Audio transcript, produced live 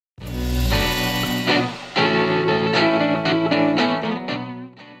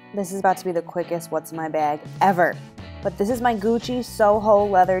This is about to be the quickest what's in my bag ever. But this is my Gucci Soho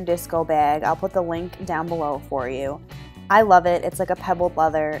Leather Disco bag. I'll put the link down below for you. I love it. It's like a pebbled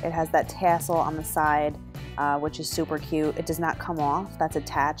leather. It has that tassel on the side, which is super cute. It does not come off. That's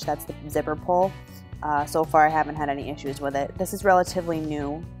attached. That's the zipper pull. So far, I haven't had any issues with it. This is relatively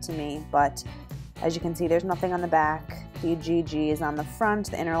new to me, but as you can see, there's nothing on the back. The GG is on the front,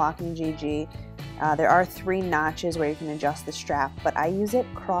 the interlocking GG. There are 3 notches where you can adjust the strap, but I use it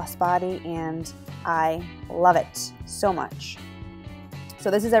crossbody and I love it so much.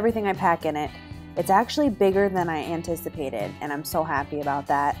 So this is everything I pack in it. It's actually bigger than I anticipated, and I'm so happy about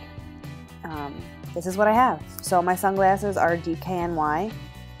that. This is what I have. So my sunglasses are DKNY,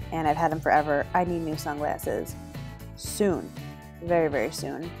 and I've had them forever. I need new sunglasses soon, very, very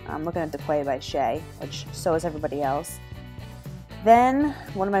soon. I'm looking at the Quay by Shay, which so is everybody else. Then,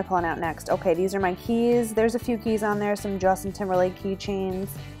 what am I pulling out next? Okay, these are my keys. There's a few keys on there, some Justin Timberlake keychains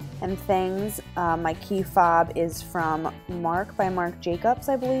and things. My key fob is from Marc by Marc Jacobs,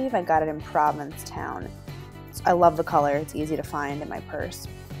 I believe. I got it in Provincetown. I love the color. It's easy to find in my purse.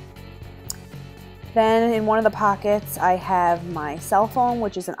 Then in one of the pockets, I have my cell phone,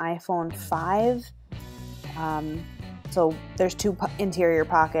 which is an iPhone 5. So there's 2 interior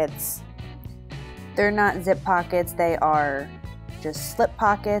pockets. They're not zip pockets. They are just slip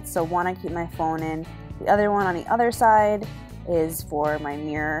pockets. So one I keep my phone in. The other one on the other side is for my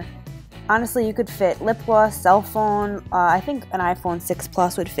mirror. Honestly, you could fit lip gloss, cell phone. I think an iPhone 6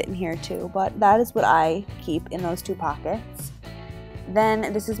 Plus would fit in here too, but that is what I keep in those 2 pockets.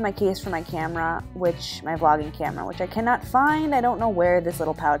 Then this is my case for my camera, my vlogging camera, which I cannot find. I don't know where this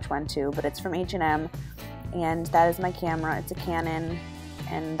little pouch went to, but it's from H&M, and that is my camera. It's a Canon,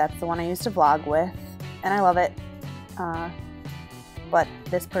 and that's the one I used to vlog with, and I love it. But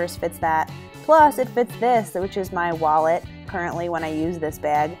this purse fits that. Plus, it fits this, which is my wallet currently when I use this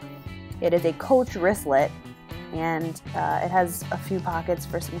bag. It is a Coach wristlet, and it has a few pockets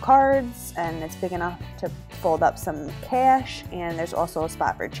for some cards, and it's big enough to fold up some cash, and there's also a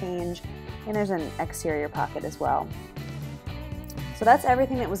spot for change, and there's an exterior pocket as well. So that's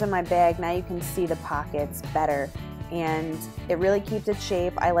everything that was in my bag. Now you can see the pockets better, and it really keeps its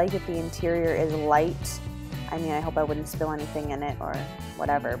shape. I like that the interior is light. I mean, I hope I wouldn't spill anything in it or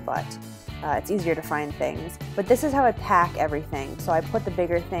whatever, but it's easier to find things. But this is how I pack everything. So I put the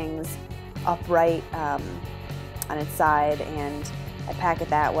bigger things upright on its side, and I pack it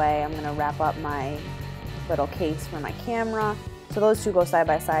that way. I'm gonna wrap up my little case for my camera. So those 2 go side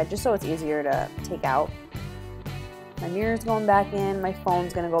by side, just so it's easier to take out. My mirror's going back in, my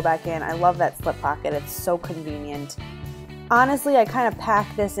phone's gonna go back in. I love that slip pocket, it's so convenient. Honestly, I kind of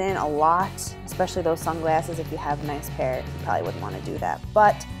pack this in a lot, especially those sunglasses. If you have a nice pair, you probably wouldn't want to do that.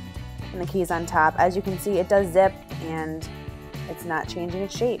 But, and the key's on top. As you can see, it does zip, and it's not changing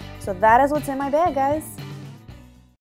its shape. So that is what's in my bag, guys.